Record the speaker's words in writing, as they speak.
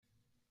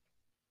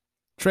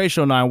Trey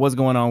Show 9, what's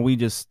going on? We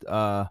just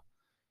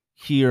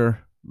here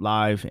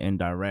live and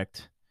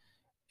direct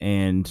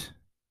and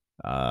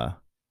uh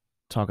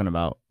talking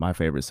about my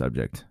favorite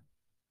subject.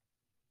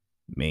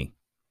 Me.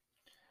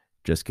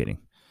 Just kidding.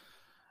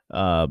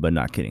 But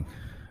not kidding.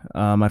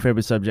 My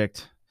favorite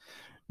subject.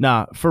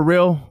 Nah, for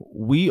real,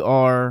 we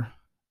are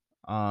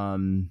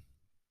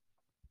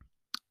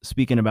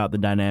speaking about the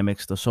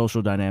dynamics, the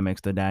social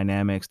dynamics,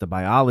 the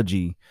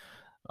biology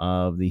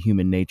of the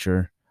human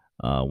nature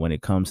when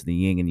it comes to the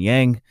yin and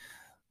yang,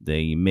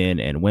 the men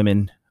and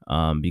women,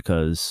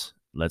 because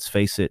let's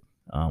face it,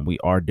 we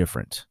are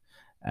different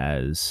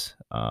as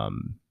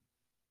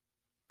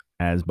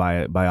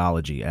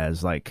biology,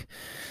 as like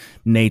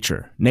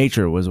nature.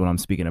 Nature was what I'm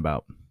speaking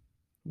about.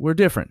 We're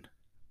different.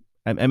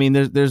 I mean,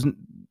 there's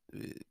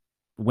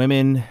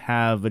women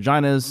have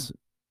vaginas.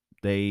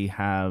 They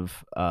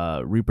have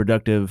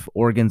reproductive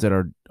organs that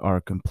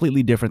are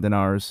completely different than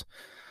ours,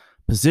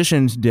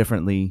 positioned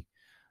differently,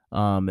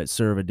 that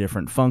serve a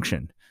different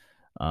function.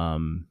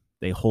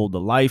 They hold the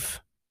life,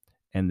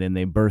 and then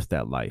they birth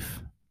that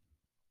life,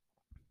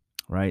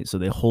 right? So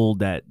they hold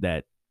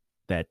that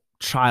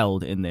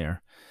child in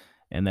there,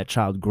 and that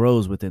child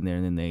grows within there,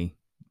 and then they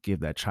give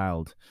that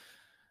child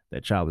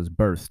is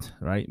birthed,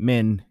 right?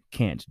 Men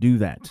can't do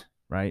that,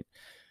 right?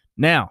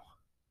 Now,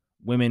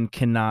 women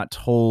cannot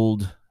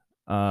hold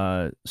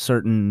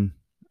certain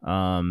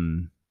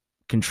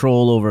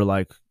control over,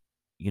 like,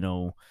 you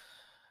know,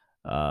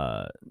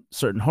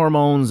 certain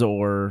hormones,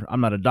 or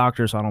I'm not a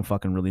doctor, so I don't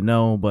fucking really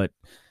know, but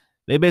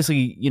they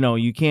basically,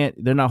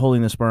 they're not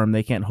holding the sperm.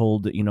 They can't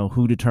hold,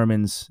 who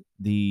determines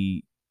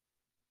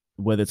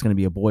whether it's going to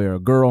be a boy or a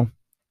girl.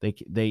 They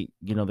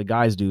the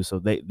guys do, so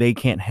they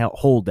can't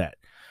hold that,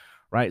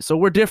 right? So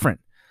we're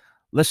different.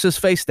 Let's just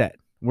face that.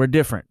 We're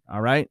different,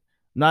 all right?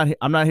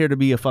 I'm not here to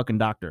be a fucking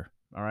doctor,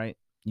 all right?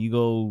 You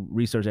go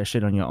research that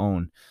shit on your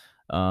own.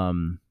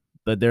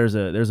 But there's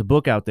a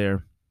book out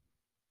there,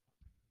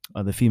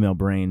 The Female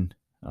Brain,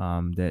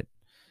 that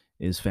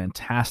is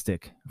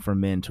fantastic for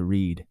men to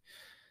read,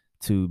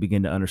 to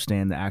begin to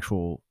understand the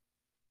actual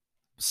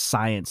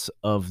science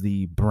of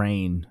the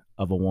brain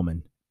of a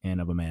woman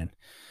and of a man.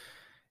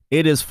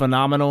 It is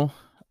phenomenal.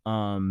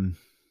 I'm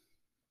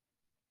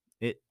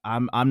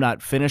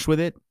not finished with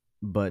it,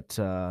 but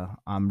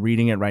I'm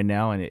reading it right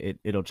now, and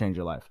it'll change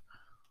your life.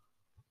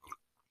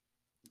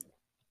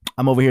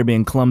 I'm over here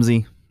being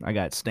clumsy. I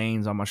got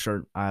stains on my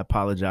shirt. I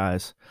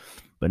apologize,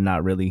 but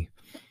not really.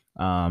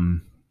 I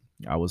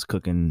was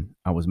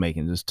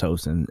making just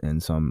toast and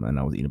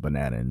I was eating a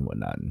banana and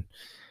whatnot, and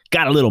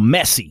got a little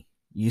messy.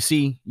 You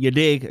see, you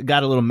dig?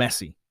 Got a little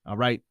messy. All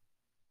right.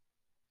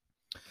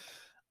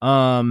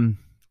 Time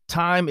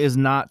is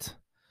not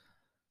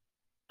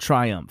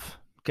triumph.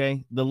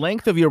 Okay. The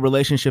length of your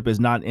relationship is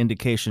not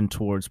indication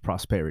towards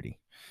prosperity.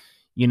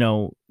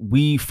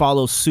 We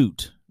follow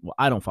suit. Well,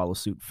 I don't follow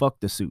suit. Fuck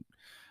the suit.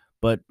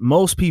 But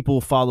most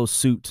people follow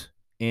suit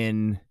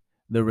in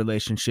the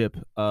relationship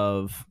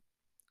of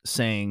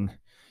saying,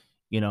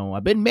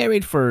 I've been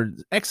married for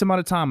X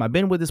amount of time. I've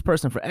been with this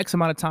person for X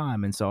amount of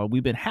time. And so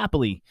we've been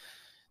happily,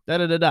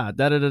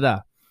 da-da-da-da.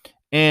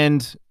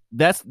 And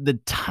that's the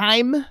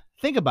time.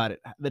 Think about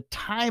it. The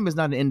time is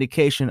not an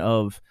indication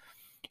of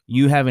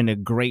you having a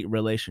great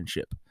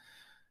relationship.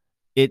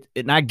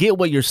 And I get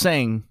what you're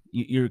saying.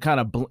 You're kind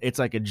of, it's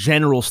like a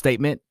general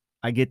statement.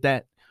 I get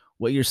that.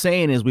 What you're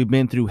saying is we've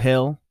been through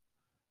hell,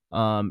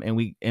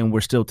 and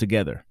we're still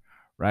together,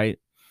 right?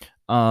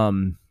 I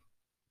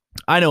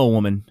know a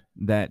woman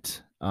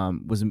that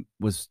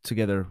was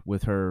together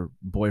with her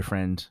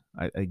boyfriend,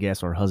 I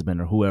guess, or husband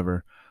or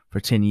whoever, for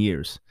 10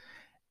 years.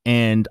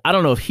 And I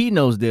don't know if he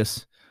knows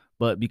this,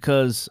 but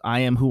because I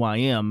am who I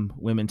am,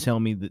 women tell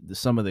me that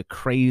some of the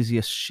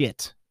craziest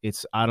shit.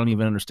 I don't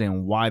even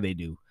understand why they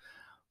do.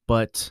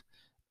 But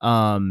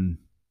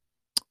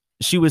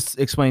she was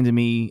explaining to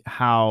me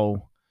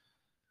how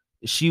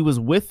she was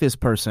with this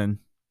person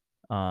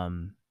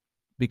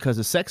because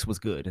the sex was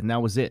good, and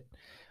that was it.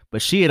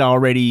 But she had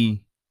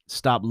already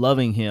stopped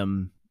loving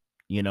him,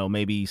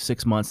 maybe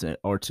 6 months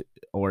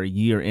or a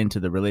year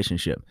into the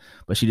relationship.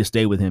 But she just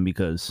stayed with him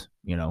because,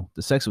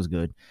 the sex was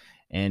good.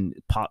 And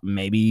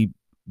maybe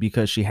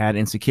because she had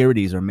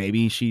insecurities, or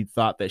maybe she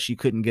thought that she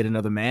couldn't get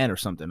another man or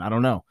something. I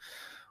don't know.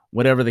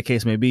 Whatever the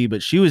case may be.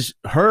 But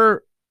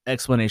her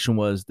explanation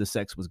was the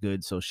sex was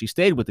good. So she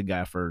stayed with the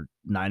guy for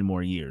 9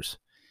 more years,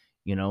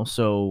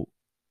 So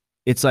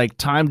it's like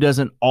time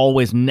doesn't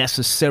always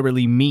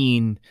necessarily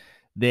mean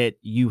that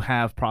you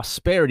have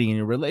prosperity in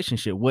your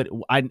relationship.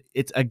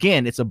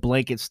 It's a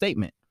blanket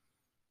statement.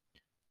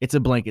 It's a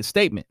blanket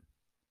statement.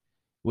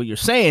 What you're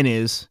saying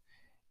is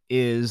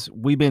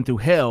we've been through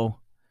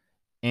hell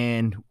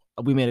and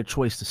we made a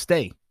choice to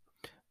stay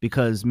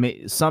because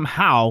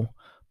somehow,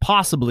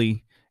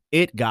 possibly,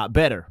 it got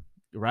better,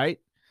 right?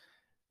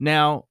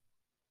 Now,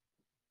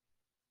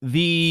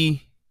 the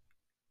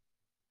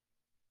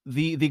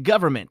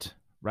government,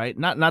 right?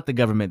 Not the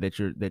government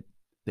that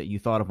you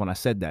thought of when I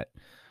said that.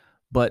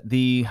 But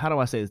how do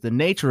I say this? The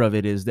nature of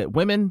it is that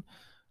women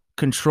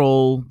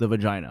control the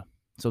vagina.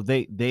 So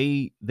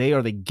they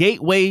are the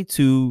gateway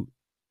to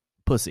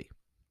pussy.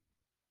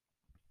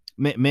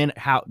 Men,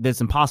 how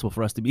that's impossible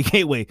for us to be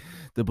gateway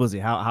to pussy.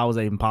 How is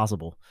that even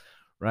possible,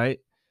 right?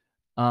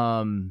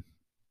 But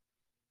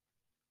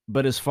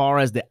as far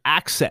as the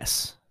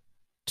access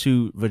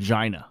to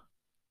vagina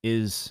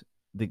is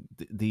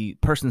the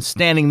person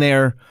standing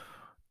there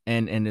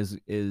and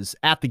is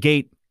at the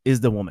gate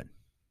is the woman.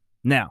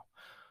 Now,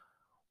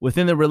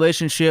 within the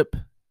relationship,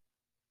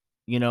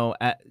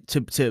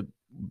 to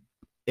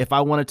if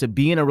I wanted to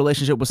be in a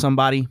relationship with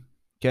somebody,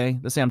 okay,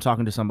 let's say I'm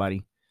talking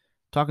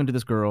to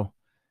this girl,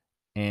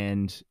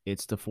 and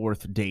it's the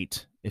fourth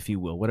date, if you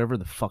will, whatever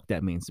the fuck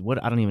that means.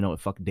 I don't even know what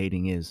fuck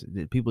dating is.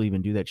 Do people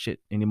even do that shit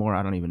anymore?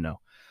 I don't even know.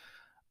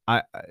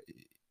 I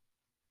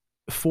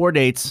 4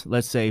 dates,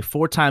 let's say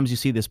 4 times you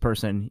see this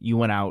person, you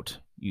went out,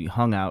 you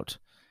hung out,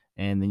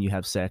 and then you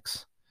have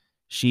sex.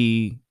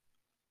 She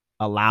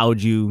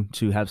allowed you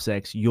to have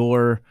sex.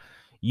 You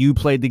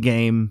played the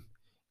game.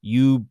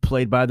 You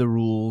played by the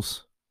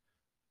rules,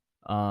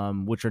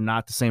 which are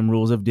not the same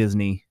rules of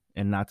Disney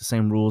and not the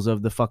same rules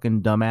of the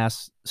fucking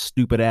dumbass,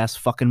 stupid ass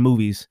fucking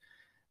movies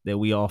that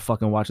we all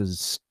fucking watch, as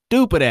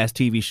stupid ass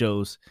TV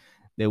shows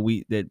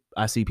that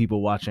I see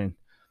people watching.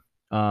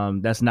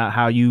 That's not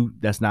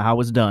how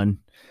it's done.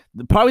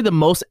 Probably the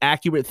most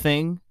accurate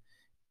thing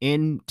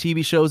in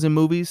TV shows and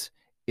movies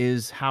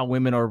is how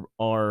women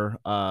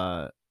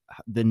are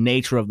the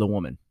nature of the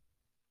woman,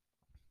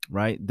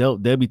 right? They'll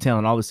be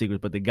telling all the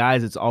secrets, but the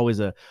guys, it's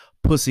always a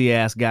pussy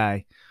ass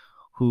guy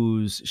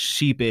who's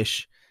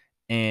sheepish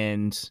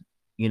and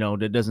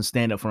that doesn't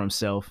stand up for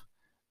himself,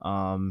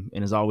 and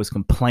is always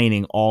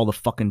complaining all the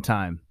fucking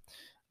time.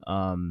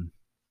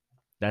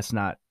 That's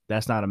not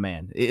a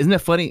man. Isn't that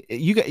funny?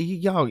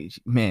 Y'all,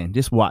 man,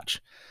 just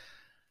watch.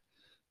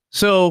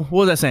 So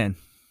what was I saying?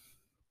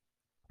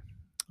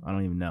 I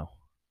don't even know.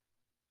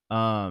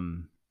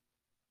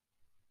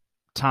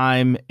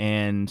 Time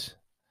and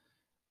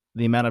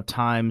the amount of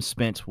time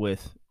spent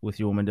with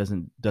your woman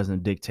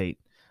doesn't dictate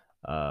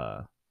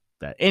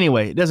that.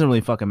 Anyway, it doesn't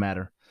really fucking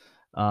matter.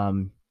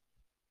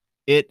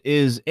 It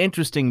is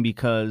interesting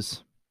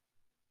because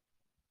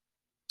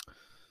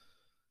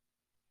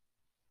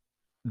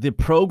the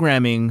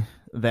programming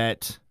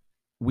that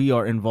we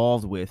are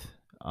involved with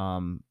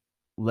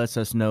lets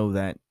us know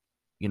that,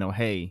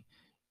 hey,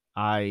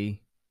 I've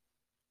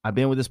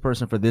been with this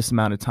person for this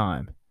amount of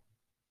time.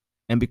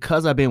 And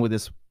because I've been with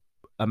this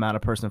amount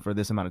of person for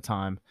this amount of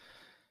time,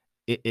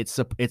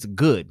 it's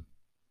good.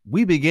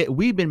 We've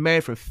been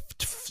married for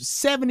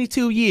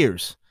 72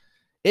 years.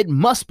 It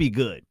must be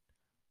good,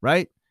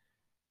 right?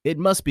 It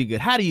must be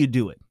good. How do you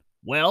do it?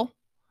 Well,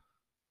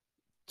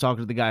 talk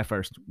to the guy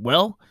first.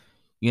 Well,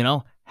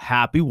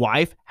 happy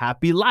wife,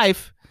 happy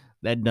life.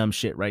 That dumb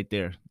shit right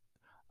there.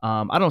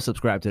 I don't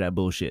subscribe to that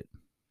bullshit.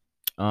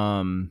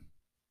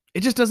 It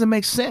just doesn't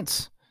make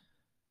sense.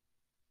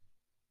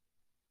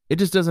 It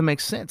just doesn't make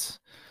sense.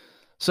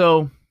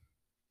 So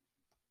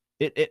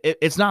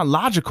it's not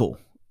logical.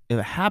 If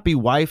a happy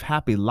wife,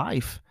 happy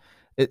life.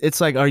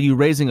 It's like, are you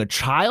raising a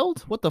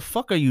child? What the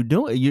fuck are you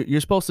doing? You're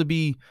supposed to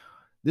be.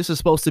 This is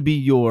supposed to be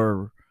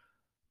your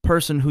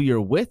person who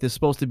you're with. Is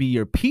supposed to be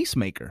your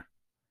peacemaker,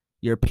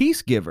 your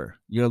peace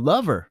giver, your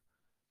lover,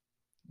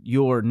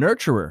 your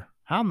nurturer.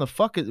 How in the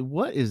fuck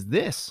what is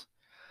this?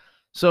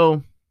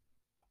 So,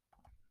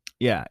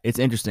 yeah, it's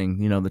interesting.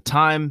 The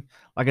time,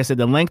 like I said,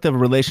 the length of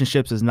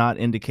relationships is not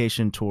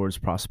indication towards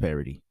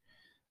prosperity.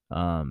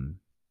 You're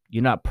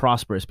not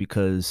prosperous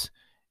because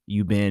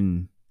you've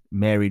been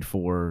married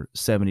for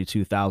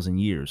 72,000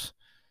 years.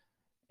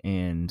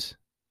 And,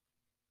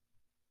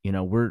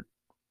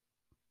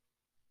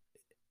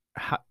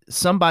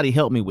 somebody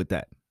help me with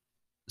that.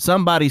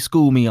 Somebody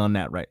school me on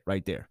that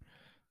right there.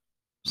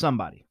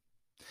 Somebody.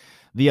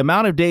 The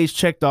amount of days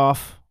checked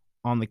off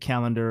on the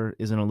calendar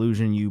is an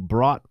illusion you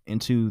brought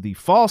into the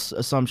false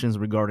assumptions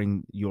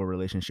regarding your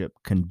relationship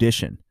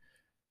condition.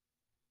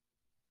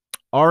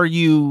 Are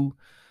you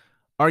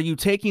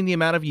taking the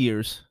amount of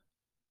years?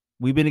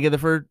 We've been together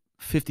for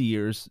 50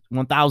 years,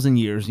 1,000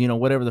 years,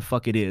 whatever the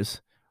fuck it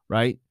is,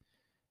 right?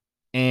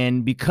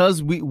 And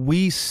because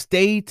we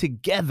stay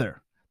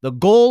together, the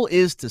goal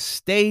is to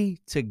stay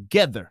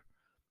together,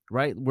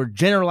 right? We're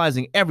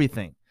generalizing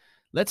everything.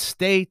 Let's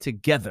stay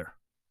together,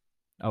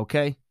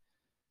 okay?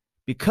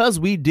 Because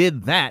we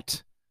did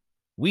that,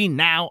 we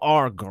now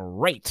are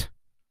great.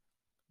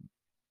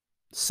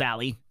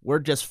 Sally, we're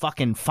just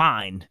fucking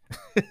fine.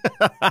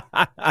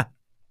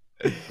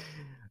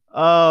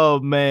 Oh,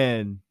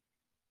 man.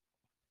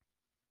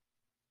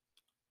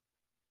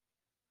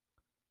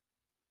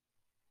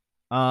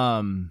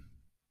 I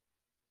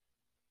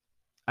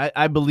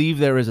believe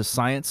there is a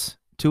science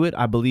to it.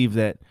 I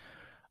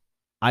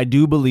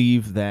do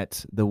believe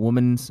that the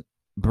woman's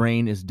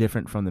brain is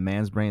different from the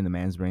man's brain. The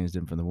man's brain is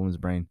different from the woman's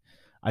brain.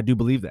 I do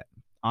believe that.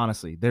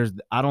 Honestly,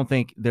 I don't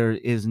think there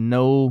is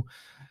no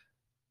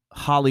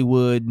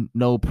Hollywood,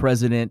 no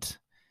president.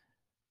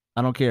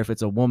 I don't care if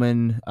it's a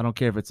woman. I don't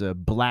care if it's a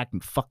black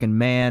fucking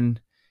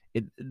man.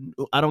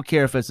 I don't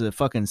care if it's a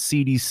fucking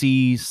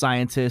CDC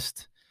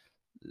scientist.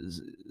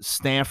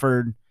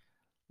 Stanford.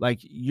 Like,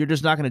 you're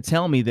just not going to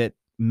tell me that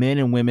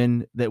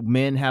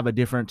men have a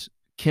different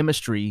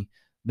chemistry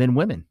than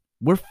women.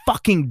 We're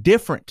fucking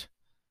different.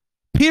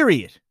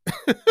 Period.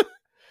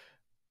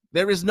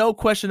 There is no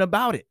question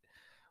about it.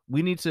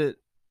 We need to.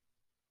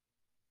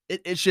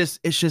 It's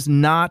just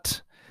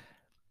not.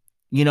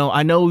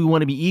 I know we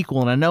want to be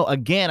equal, and I know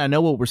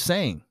what we're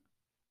saying,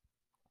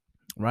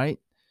 right?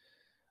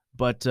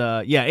 But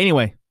yeah.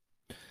 Anyway,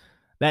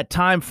 that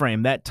time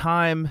frame,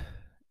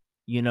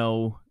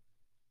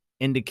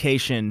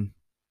 indication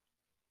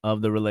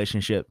of the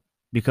relationship,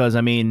 because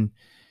I mean,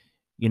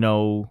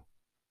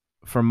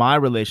 for my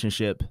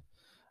relationship,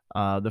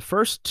 the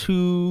first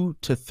 2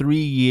 to 3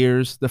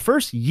 years, the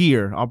first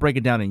year, I'll break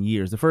it down in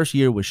years. The first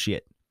year was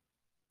shit.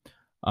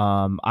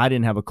 I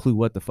didn't have a clue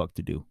what the fuck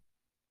to do.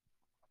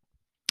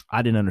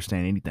 I didn't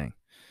understand anything.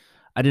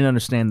 I didn't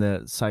understand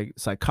the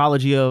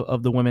psychology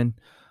of the women.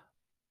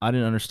 I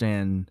didn't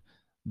understand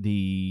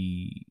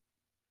the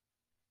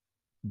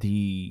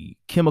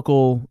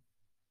chemical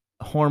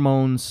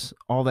hormones,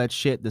 all that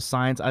shit, the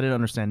science. I didn't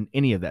understand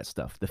any of that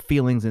stuff. The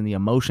feelings and the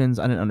emotions.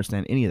 I didn't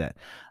understand any of that.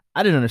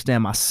 I didn't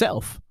understand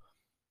myself.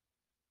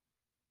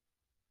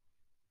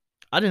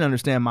 I didn't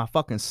understand my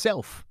fucking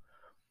self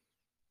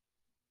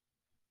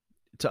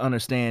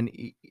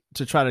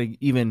to try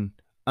to even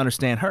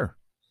understand her.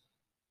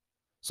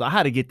 So I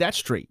had to get that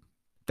straight.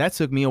 That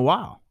took me a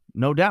while.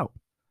 No doubt.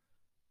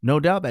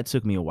 No doubt that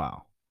took me a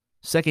while.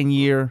 Second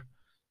year,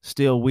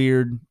 still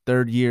weird.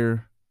 Third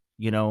year,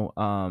 we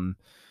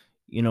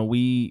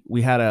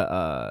had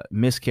a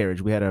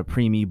miscarriage. We had a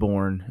preemie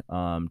born,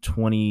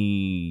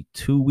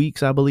 22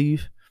 weeks, I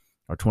believe,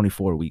 or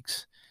 24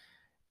 weeks.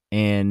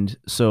 And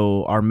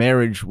so our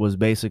marriage was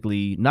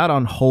basically not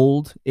on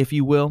hold, if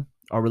you will.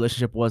 Our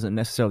relationship wasn't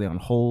necessarily on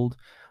hold,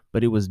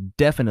 but it was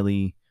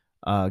definitely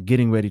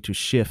getting ready to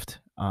shift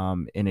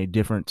in a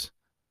different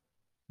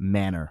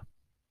manner.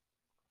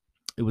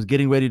 It was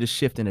getting ready to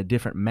shift in a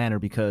different manner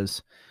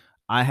because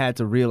I had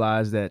to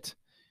realize that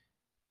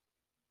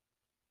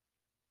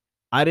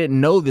I didn't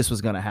know this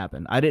was going to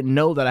happen. I didn't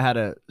know that I had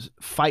to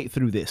fight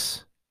through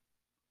this.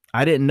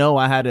 I didn't know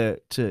I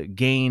had to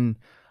gain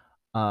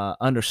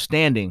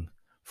understanding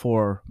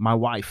for my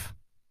wife,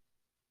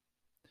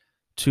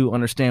 to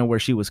understand where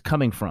she was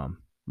coming from,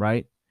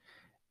 right?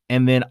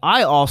 And then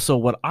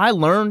what I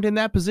learned in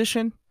that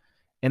position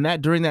and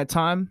that during that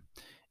time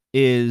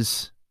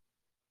is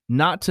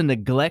not to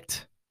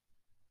neglect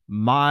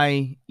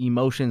my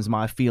emotions,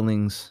 my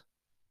feelings,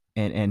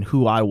 and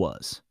who I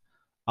was.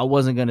 I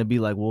wasn't going to be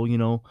like,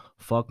 well,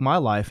 fuck my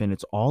life and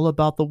it's all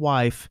about the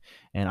wife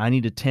and I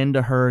need to tend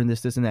to her and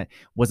this and that.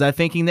 Was I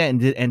thinking that?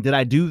 And did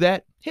I do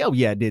that? Hell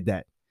yeah, I did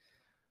that.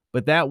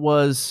 But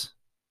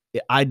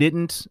I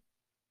didn't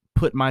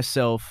put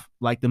myself,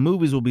 like the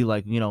movies will be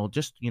like,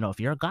 just, if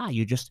you're a guy,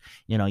 you just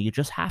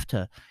have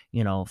to,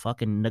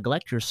 fucking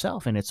neglect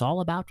yourself. And it's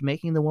all about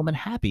making the woman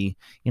happy,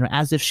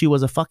 as if she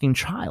was a fucking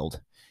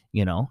child.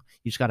 You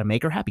just got to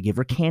make her happy, give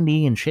her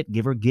candy and shit,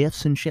 give her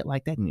gifts and shit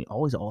like that. And you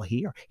always,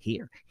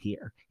 here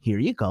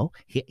you go.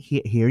 Here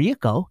you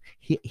go.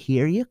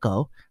 Here you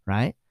go.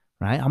 Right.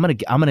 I'm going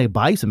to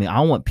buy you something.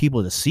 I want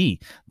people to see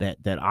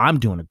that I'm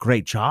doing a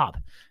great job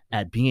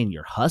at being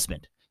your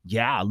husband.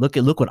 Yeah. Look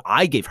what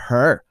I gave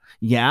her.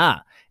 Yeah.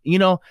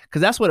 Because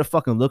that's what it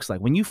fucking looks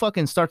like. When you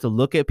fucking start to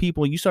look at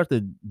people, you start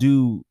to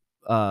do,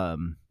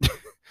 some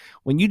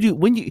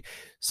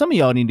of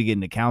y'all need to get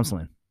into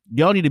counseling.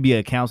 Y'all need to be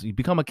a counselor. You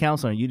become a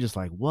counselor and you're just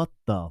like, what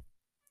the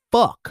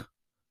fuck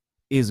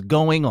is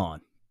going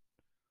on?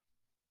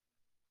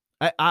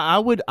 I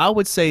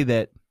would say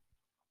that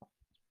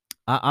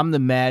I'm the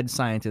mad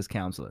scientist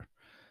counselor.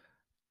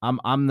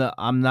 I'm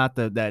not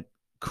that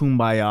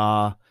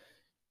kumbaya,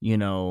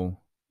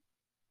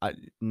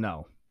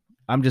 no.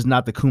 I'm just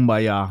not the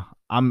kumbaya.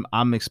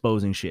 I'm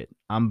exposing shit.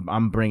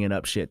 I'm bringing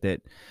up shit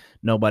that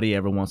nobody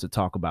ever wants to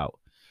talk about.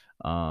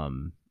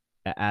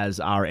 As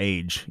our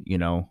age,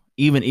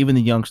 even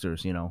the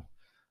youngsters,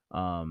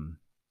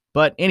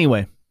 but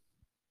anyway,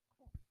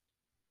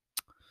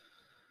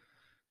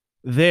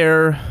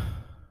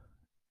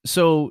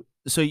 so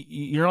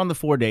you're on the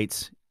 4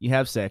 dates, you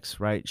have sex,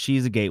 right?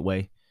 She's a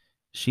gateway.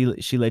 She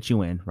lets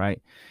you in, right?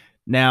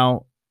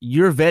 Now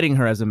you're vetting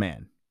her as a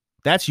man.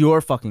 That's your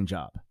fucking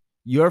job.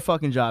 Your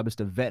fucking job is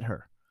to vet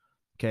her.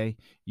 Okay.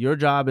 Your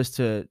job is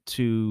to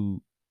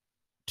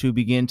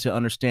begin to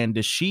understand,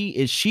 is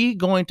she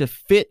going to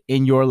fit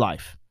in your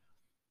life?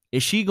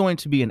 Is she going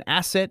to be an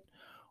asset,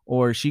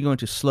 or is she going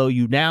to slow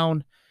you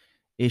down?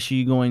 Is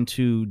she going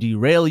to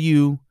derail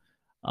you?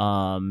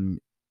 What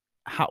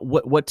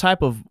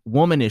type of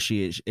woman is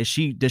she?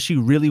 Does she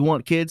really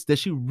want kids? Does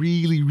she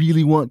really,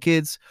 really want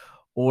kids?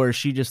 Or is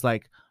she just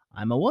like,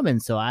 I'm a woman,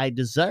 so I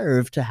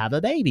deserve to have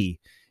a baby?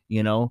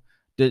 Does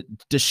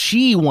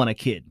she want a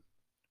kid?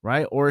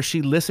 Right? Or is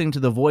she listening to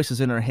the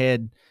voices in her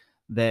head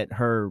that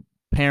her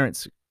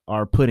parents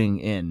are putting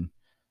in?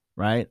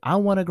 Right? I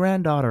want a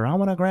granddaughter. I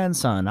want a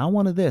grandson. I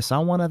want a this. I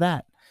want a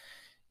that.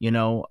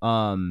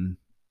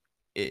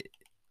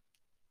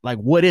 Like,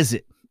 what is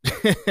it?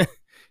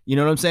 You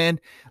know what I'm saying?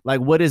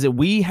 Like, what is it?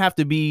 We have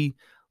to be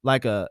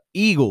like a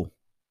eagle,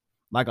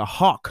 like a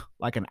hawk,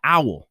 like an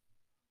owl,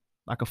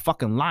 like a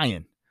fucking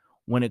lion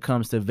when it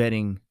comes to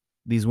vetting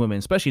these women,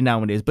 especially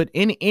nowadays, but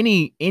in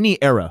any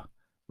era,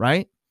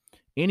 right?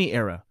 Any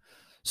era.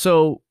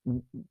 So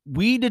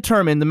we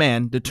determine, the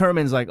man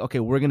determines, like, okay,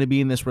 we're going to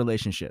be in this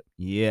relationship.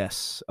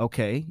 Yes.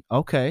 Okay.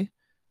 Okay.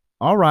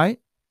 All right.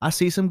 I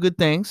see some good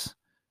things.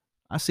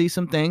 I see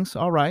some things.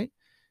 All right.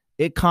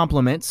 It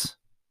complements,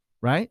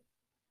 right?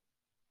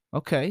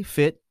 Okay.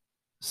 Fit,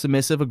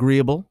 submissive,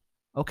 agreeable.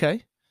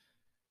 Okay.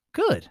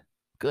 Good.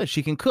 Good.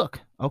 She can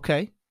cook.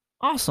 Okay.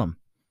 Awesome.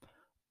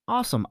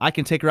 Awesome. I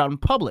can take her out in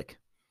public.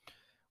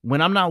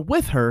 When I'm not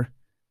with her,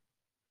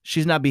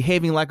 she's not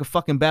behaving like a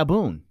fucking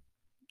baboon.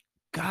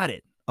 Got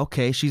it.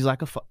 Okay, she's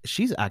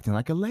acting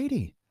like a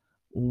lady.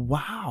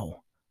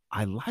 Wow.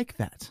 I like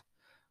that.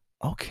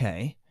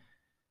 Okay.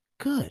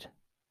 Good.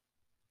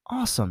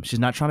 Awesome. She's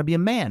not trying to be a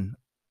man.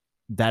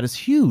 That is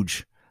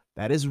huge.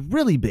 That is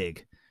really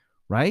big,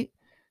 right?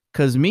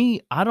 Cuz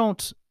me, I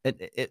don't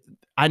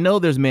I know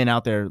there's men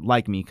out there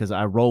like me cuz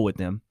I roll with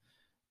them,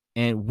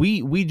 and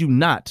we do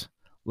not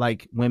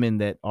like women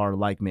that are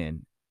like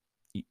men.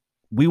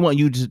 We want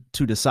you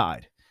to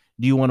decide.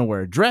 Do you want to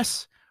wear a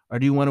dress or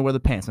do you want to wear the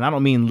pants? And I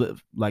don't mean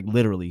like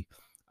literally.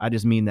 I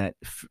just mean that,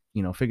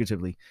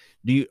 figuratively.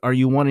 Are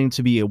you wanting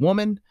to be a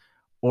woman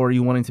or are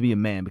you wanting to be a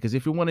man? Because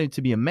if you're wanting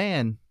to be a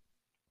man,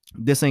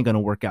 this ain't going to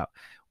work out.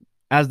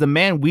 As the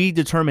man, we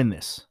determine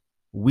this.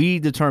 We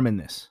determine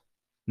this.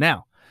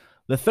 Now,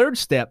 the third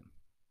step,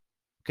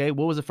 okay,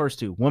 what was the first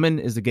two? Woman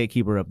is the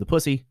gatekeeper of the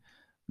pussy.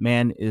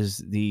 Man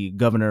is the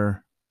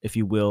governor, if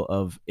you will,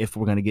 of if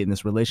we're going to get in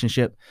this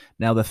relationship.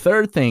 Now, the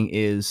third thing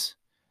is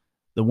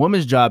the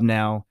woman's job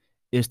now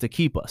is to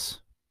keep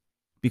us,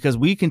 because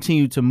we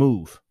continue to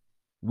move.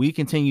 We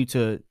continue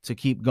to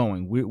keep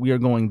going. We are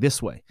going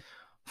this way.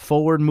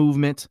 Forward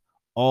movement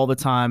all the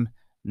time,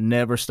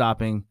 never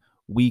stopping.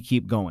 We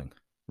keep going,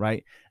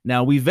 right?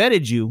 Now, we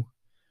vetted you,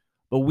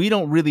 but we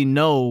don't really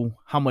know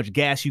how much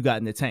gas you got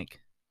in the tank.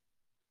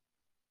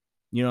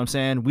 You know what I'm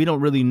saying? We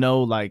don't really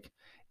know, like,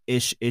 can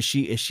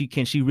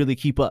she really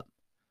keep up?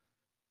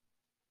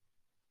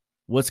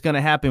 What's going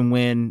to happen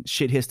when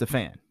shit hits the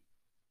fan?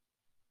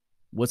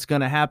 What's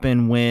going to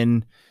happen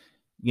when,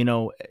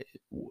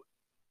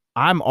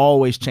 I'm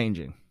always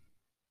changing,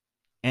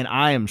 and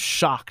I am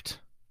shocked.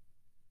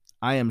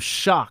 I am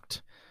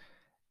shocked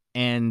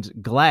and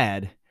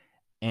glad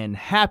and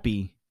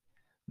happy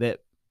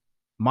that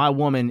my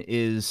woman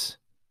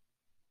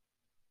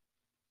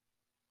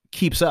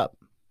keeps up.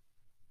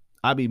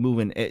 I be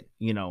moving it,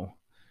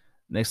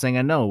 next thing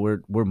I know,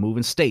 we're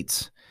moving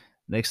states.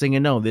 Next thing you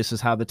know, this is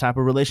how the type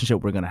of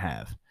relationship we're going to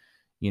have.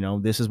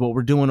 This is what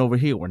we're doing over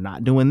here. We're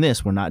not doing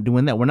this. We're not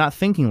doing that. We're not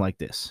thinking like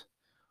this.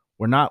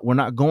 We're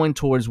not going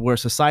towards where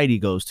society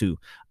goes to.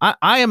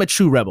 I am a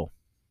true rebel.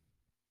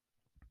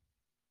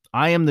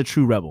 I am the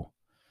true rebel.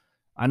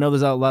 I know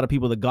there's a lot of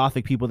people, the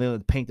gothic people, they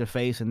paint their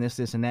face and this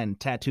and that and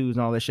tattoos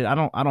and all that shit. I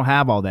don't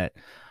have all that.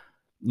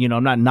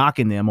 I'm not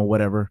knocking them or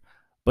whatever,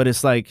 but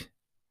it's like,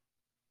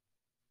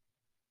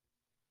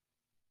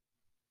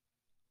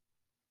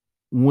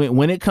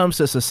 when it comes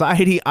to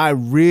society, I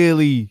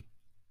really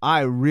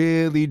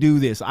do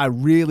this. I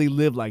really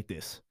live like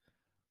this.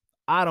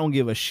 I don't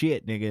give a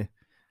shit, nigga.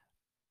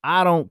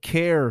 I don't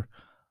care.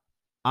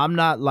 I'm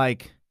not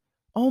like,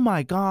 oh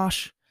my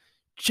gosh,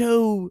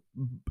 Joe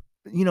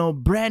Brandon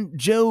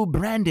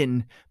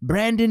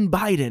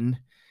Biden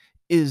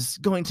is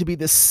going to be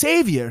the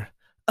savior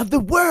of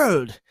the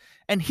world,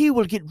 and he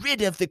will get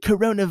rid of the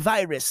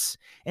coronavirus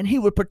and he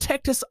will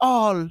protect us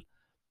all.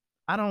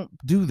 I don't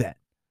do that.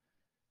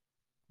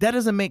 That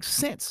doesn't make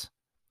sense.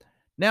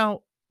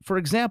 Now, for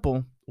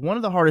example, one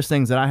of the hardest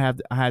things that I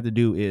had to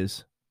do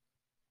is,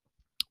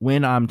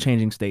 when I'm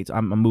changing states,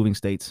 I'm moving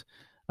states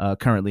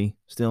currently,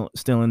 still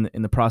in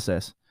the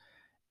process.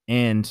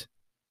 And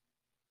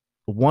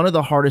one of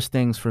the hardest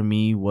things for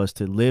me was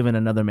to live in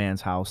another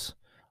man's house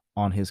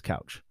on his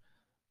couch.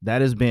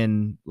 That has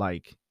been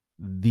like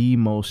the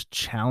most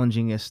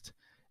challengingest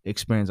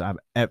experience I've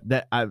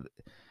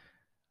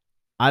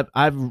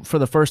for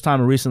the first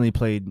time recently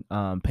played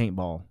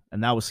paintball,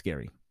 and that was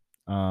scary.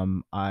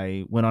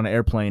 I went on an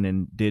airplane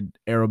and did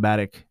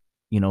aerobatic,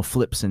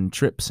 flips and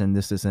trips and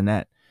this and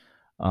that.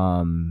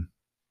 I'm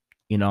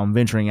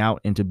venturing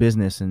out into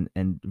business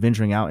and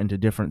venturing out into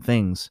different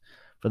things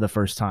for the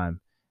first time.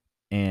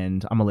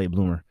 And I'm a late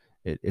bloomer.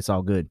 It's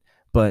all good.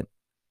 But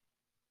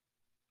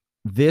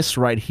this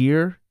right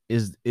here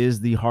is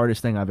the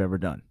hardest thing I've ever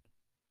done,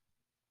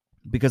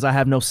 because I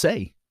have no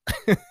say.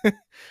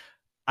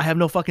 I have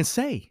no fucking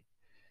say.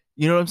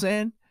 You know what I'm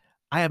saying?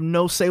 I have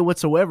no say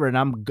whatsoever, and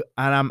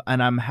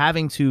I'm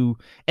having to,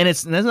 and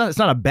it's not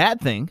a bad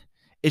thing.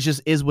 It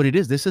just is what it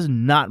is. This is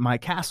not my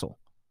castle.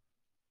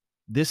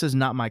 This is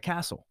not my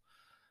castle.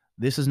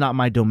 This is not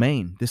my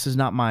domain. This is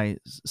not my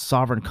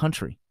sovereign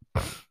country.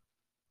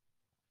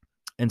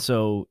 And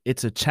so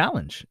it's a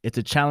challenge. It's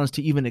a challenge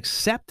to even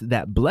accept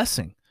that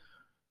blessing.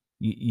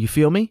 You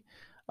feel me?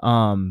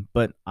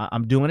 But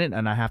I'm doing it,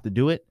 and I have to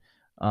do it.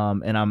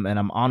 And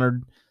I'm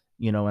honored,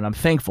 and I'm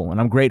thankful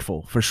and I'm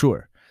grateful for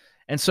sure.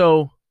 And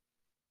so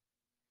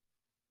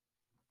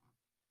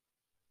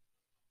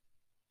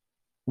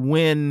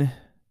when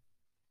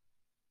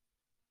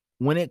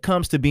it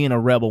comes to being a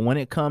rebel, when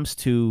it comes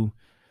to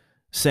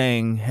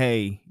saying,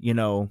 hey,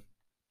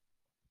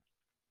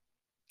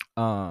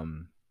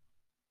 um,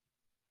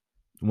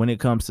 when it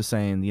comes to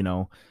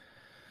saying,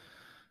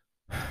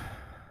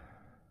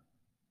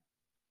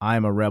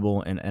 I'm a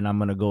rebel and I'm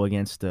gonna go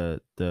against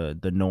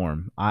the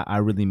norm. I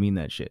really mean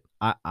that shit.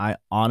 I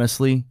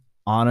honestly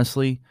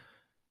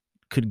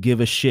could give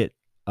a shit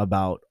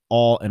about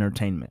all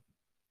entertainment.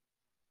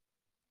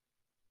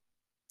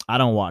 I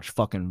don't watch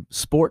fucking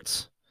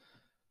sports.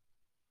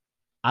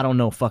 I don't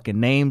know fucking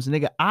names,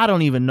 nigga. I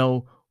don't even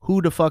know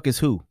who the fuck is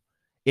who.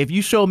 If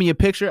you show me a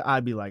picture,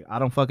 I'd be like, I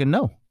don't fucking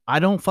know. I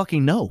don't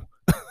fucking know.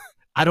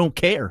 I don't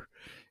care.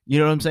 You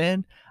know what I'm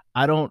saying?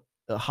 I don't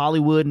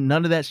Hollywood,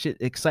 none of that shit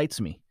excites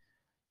me.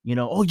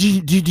 Oh, do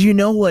you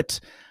know what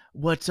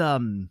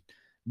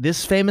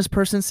this famous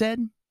person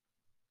said?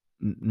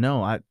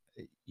 No,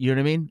 you know what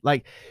I mean?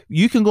 Like,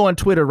 you can go on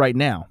Twitter right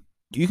now.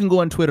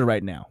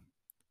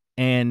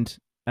 And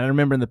I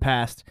remember in the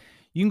past,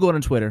 you can go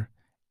on Twitter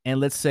and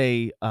let's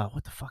say,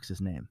 what the fuck's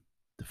his name?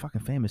 The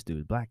fucking famous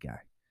dude, black guy.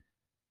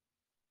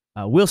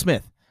 Will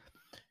Smith.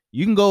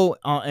 You can go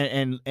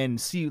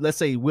and see, let's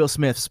say, Will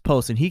Smith's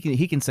post, and he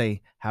can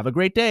say, have a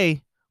great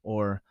day,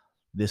 or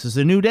this is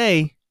a new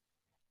day,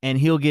 and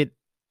he'll get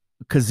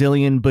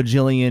gazillion,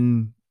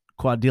 bajillion,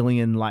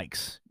 quadrillion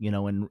likes,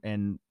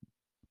 and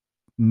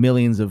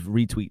millions of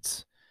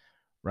retweets,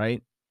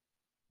 right?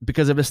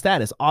 Because of his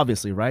status,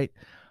 obviously, right?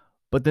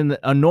 But then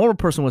a normal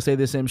person would say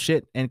the same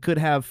shit and could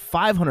have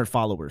 500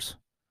 followers,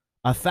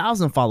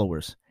 1,000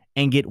 followers,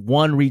 and get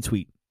one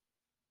retweet,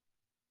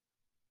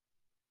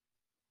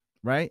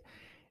 right?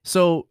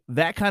 So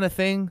that kind of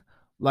thing,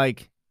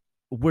 like,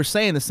 we're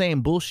saying the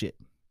same bullshit.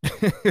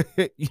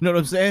 You know what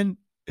I'm saying?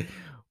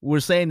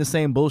 We're saying the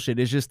same bullshit.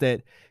 It's just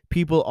that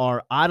people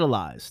are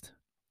idolized.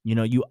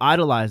 You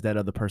idolize that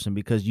other person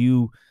because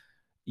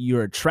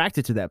you're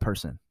attracted to that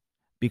person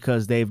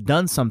because they've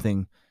done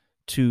something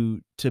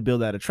to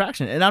build that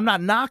attraction. And I'm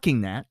not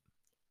knocking that.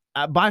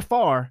 By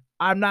far,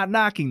 I'm not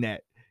knocking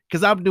that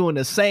because I'm doing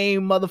the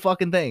same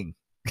motherfucking thing.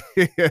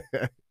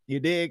 You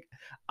dig?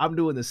 I'm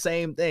doing the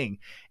same thing.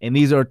 And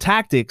these are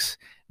tactics.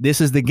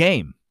 This is the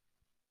game.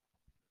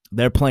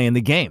 They're playing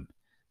the game.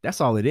 That's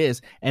all it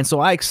is. And so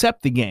I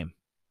accept the game.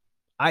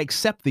 I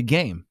accept the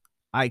game.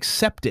 I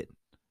accept it.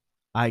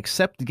 I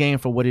accept the game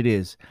for what it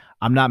is.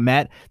 I'm not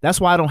mad.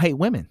 That's why I don't hate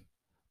women.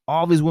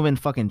 All these women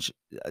fucking,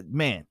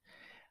 man,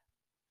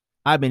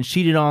 I've been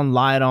cheated on,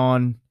 lied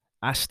on.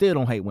 I still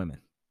don't hate women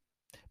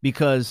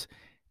because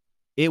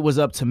it was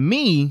up to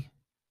me.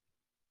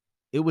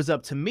 It was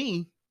up to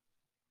me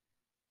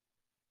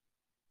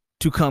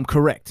to come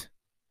correct.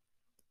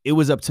 It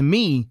was up to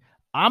me.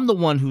 I'm the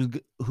one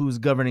who's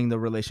governing the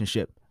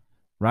relationship,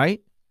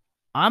 right?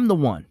 I'm the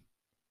one,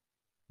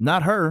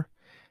 not her.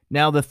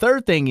 Now, the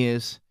third thing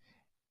is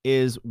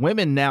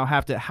women now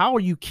have to, how are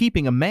you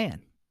keeping a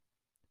man?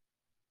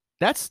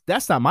 That's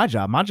not my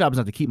job. My job is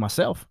not to keep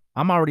myself.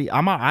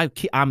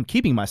 I'm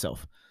keeping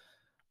myself.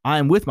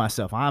 I'm with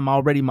myself.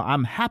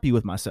 I'm happy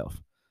with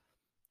myself.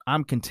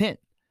 I'm content.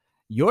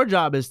 Your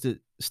job is to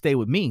stay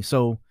with me.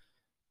 So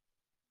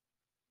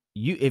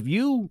if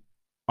you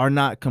are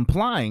not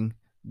complying,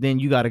 then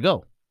you got to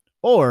go.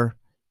 Or,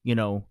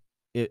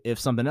 if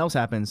something else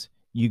happens,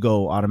 you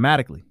go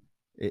automatically.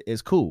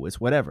 It's cool.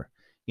 It's whatever.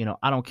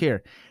 I don't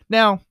care.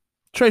 Now,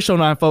 Trey Show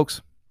 9,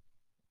 folks,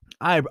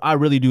 I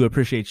really do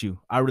appreciate you.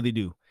 I really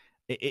do.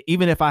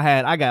 Even if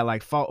I got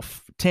like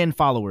 10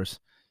 followers,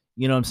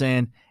 you know what I'm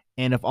saying?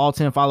 And if all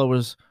 10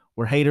 followers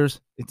were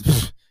haters,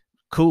 it's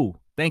cool.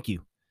 Thank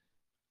you.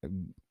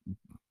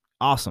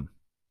 Awesome.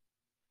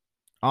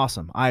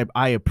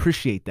 I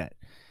appreciate that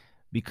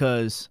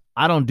because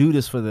I don't do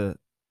this for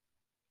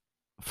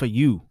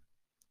you.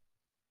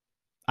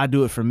 I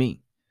do it for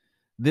me.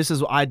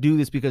 I do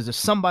this because there's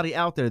somebody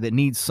out there that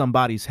needs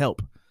somebody's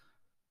help.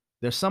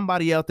 There's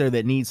somebody out there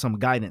that needs some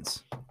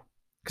guidance.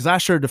 Because I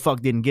sure the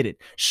fuck didn't get it.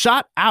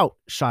 Shout out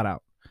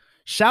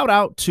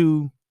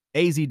to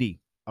AZD,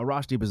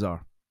 Arashdi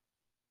Bazaar.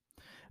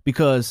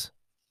 Because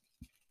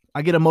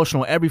I get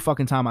emotional every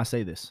fucking time I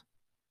say this.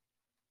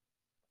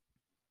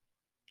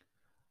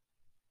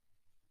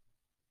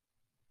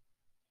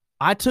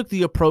 I took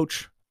the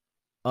approach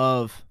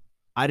of,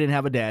 I didn't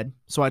have a dad.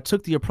 So I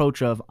took the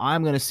approach of,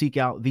 I'm going to seek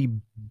out the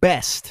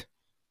best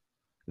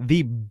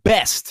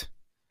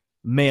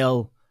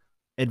male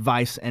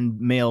advice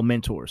and male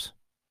mentors.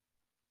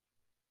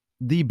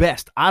 The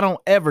best. I don't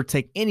ever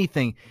take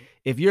anything.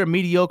 If you're a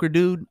mediocre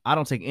dude, I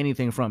don't take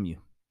anything from you.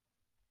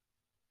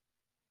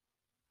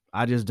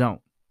 I just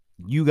don't.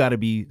 You got to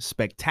be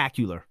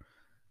spectacular.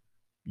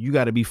 You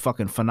got to be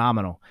fucking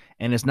phenomenal.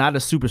 And it's not a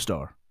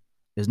superstar.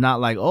 It's not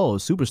like, oh, a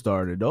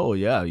superstar. Oh,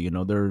 yeah,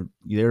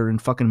 they're in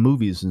fucking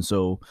movies. And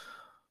so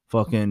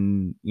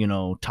fucking,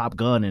 Top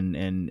Gun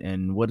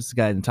and what is the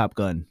guy in Top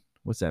Gun?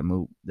 What's that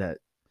movie? That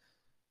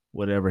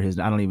whatever I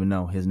don't even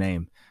know his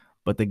name,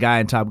 but the guy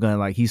in Top Gun,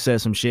 like he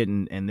says some shit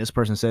and this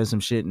person says some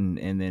shit and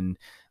then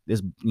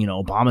this,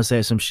 Obama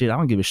says some shit. I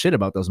don't give a shit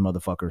about those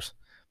motherfuckers.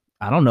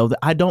 I don't know that.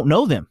 I don't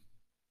know them.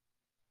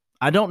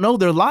 I don't know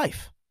their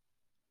life.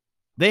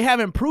 They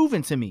haven't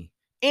proven to me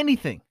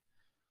anything.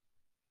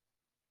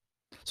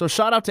 So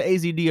shout out to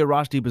AZD or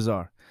Rashdi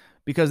Bazaar,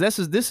 because this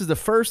is the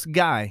first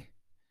guy,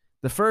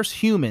 the first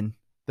human,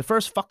 the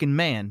first fucking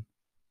man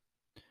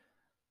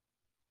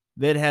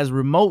that has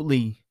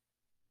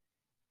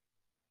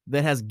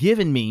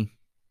given me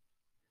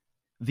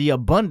the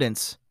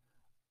abundance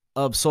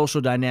of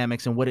social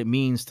dynamics and what it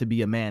means to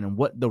be a man and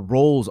what the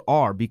roles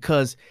are.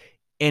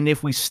 And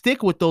if we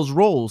stick with those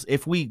roles,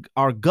 if we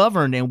are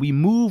governed and we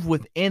move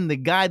within the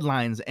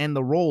guidelines and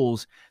the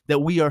roles that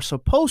we are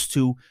supposed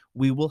to,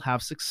 we will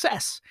have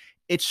success.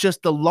 It's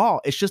just the law.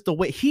 It's just the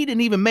way. He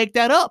didn't even make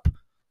that up.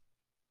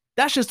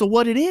 That's just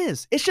what it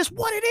is. It's just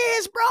what it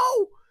is,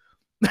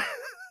 bro.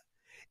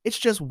 It's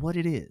just what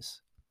it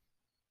is.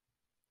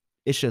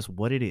 It's just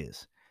what it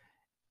is.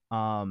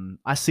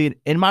 I see it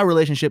in my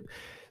relationship.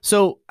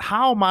 So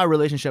how my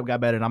relationship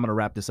got better, and I'm going to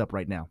wrap this up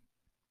right now.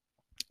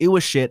 It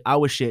was shit. I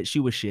was shit. She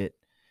was shit.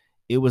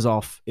 It was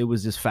off. It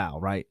was just foul,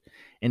 right?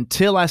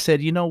 Until I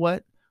said, you know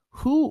what?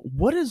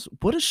 What does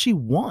she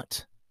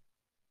want?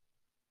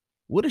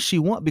 What does she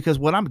want? Because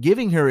what I'm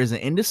giving her is an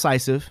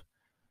indecisive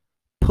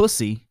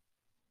pussy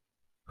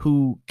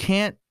who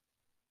can't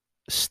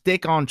stay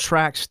on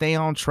track,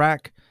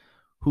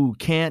 who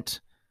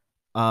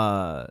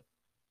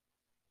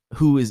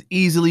is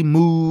easily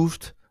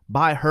moved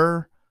by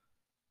her.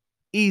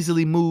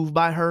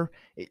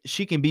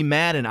 She can be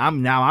mad, and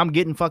I'm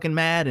getting fucking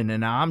mad, and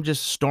then I'm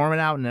just storming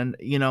out, and then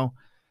and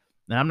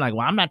I'm like,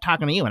 well, I'm not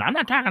talking to you, and I'm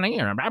not talking to you,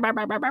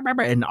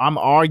 and I'm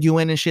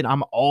arguing and shit.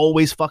 I'm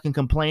always fucking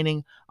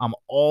complaining. I'm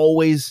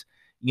always,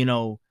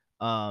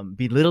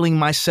 belittling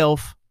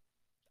myself.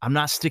 I'm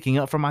not sticking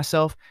up for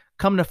myself.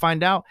 Come to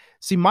find out,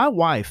 see, my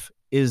wife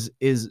is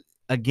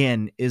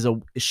an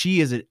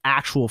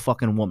actual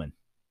fucking woman,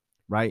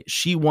 right?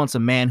 She wants a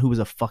man who is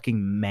a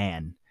fucking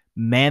man,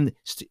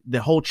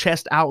 the whole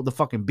chest out, the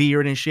fucking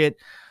beard and shit,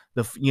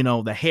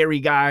 the hairy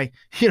guy,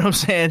 you know what I'm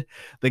saying?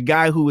 The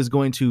guy who is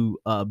going to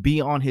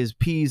be on his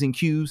P's and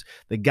Q's,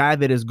 the guy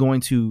that is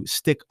going to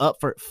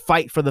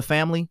fight for the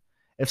family.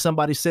 If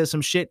somebody says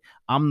some shit,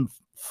 I'm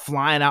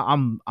flying out.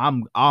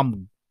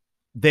 I'm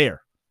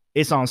there.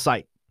 It's on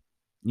site.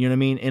 You know what I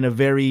mean? In a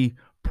very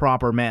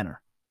proper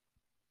manner.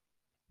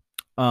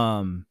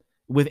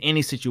 With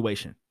any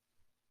situation.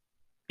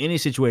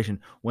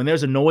 When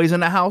there's a noise in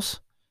the house,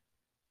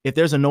 if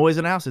there's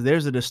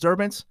a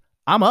disturbance,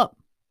 I'm up.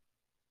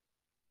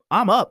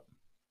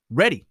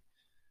 Ready.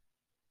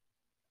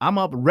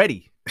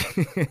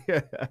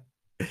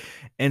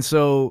 And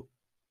so,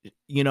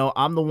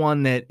 I'm the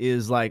one that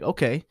is like,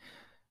 okay,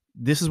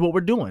 this is what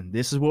we're doing.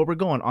 This is where we're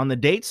going. On the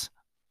dates,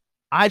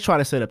 I try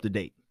to set up the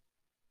date.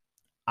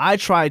 I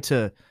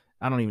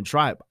don't even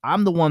try it.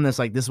 I'm the one that's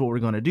like, this is what we're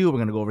going to do. We're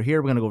going to go over here.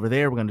 We're going to go over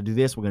there. We're going to do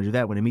this. We're going to do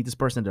that. We're going to meet this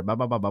person. I'm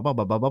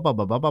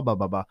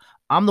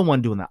the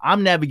one doing that.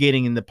 I'm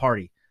navigating in the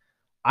party.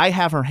 I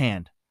have her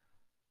hand,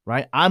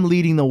 right? I'm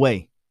leading the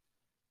way.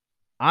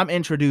 I'm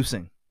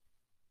introducing.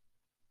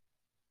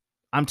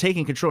 I'm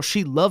taking control.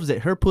 She loves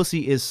it. Her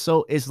pussy is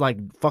like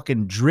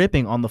fucking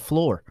dripping on the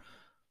floor.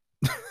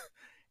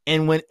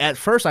 And when at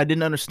first I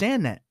didn't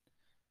understand that.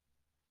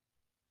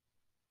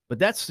 But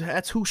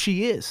that's who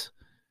she is.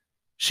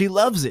 She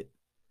loves it.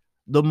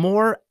 The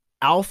more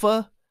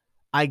alpha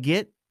I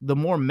get, the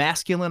more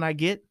masculine I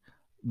get,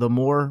 the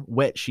more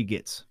wet she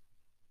gets.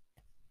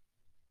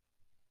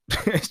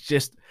 It's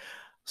just,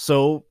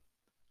 so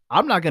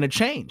I'm not going to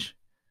change.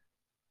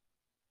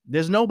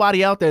 There's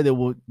nobody out there that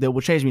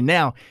will change me.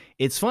 Now,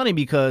 it's funny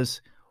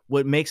because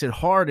what makes it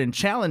hard and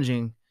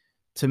challenging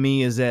to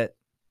me is that,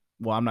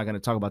 well, I'm not going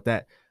to talk about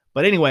that.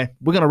 But anyway,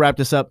 we're going to wrap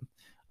this up.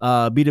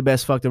 Be the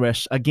best, fuck the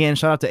rest. Again,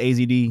 shout out to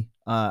AZD,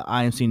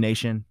 IMC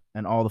Nation,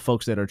 and all the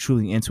folks that are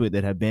truly into it,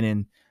 that have been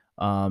in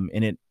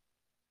it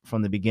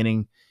from the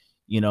beginning.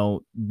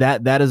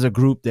 That is a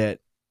group that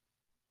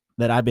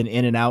I've been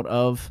in and out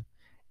of,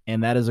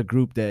 and that is a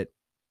group that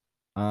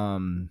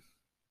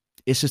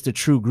it's just a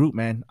true group,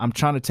 man. I'm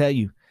trying to tell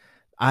you,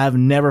 I have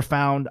never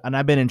found, and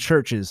I've been in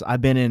churches, I've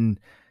been in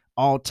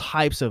all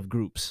types of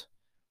groups.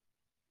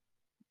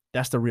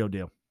 That's the real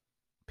deal.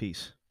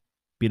 Peace.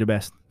 Be the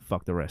best.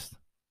 Fuck the rest.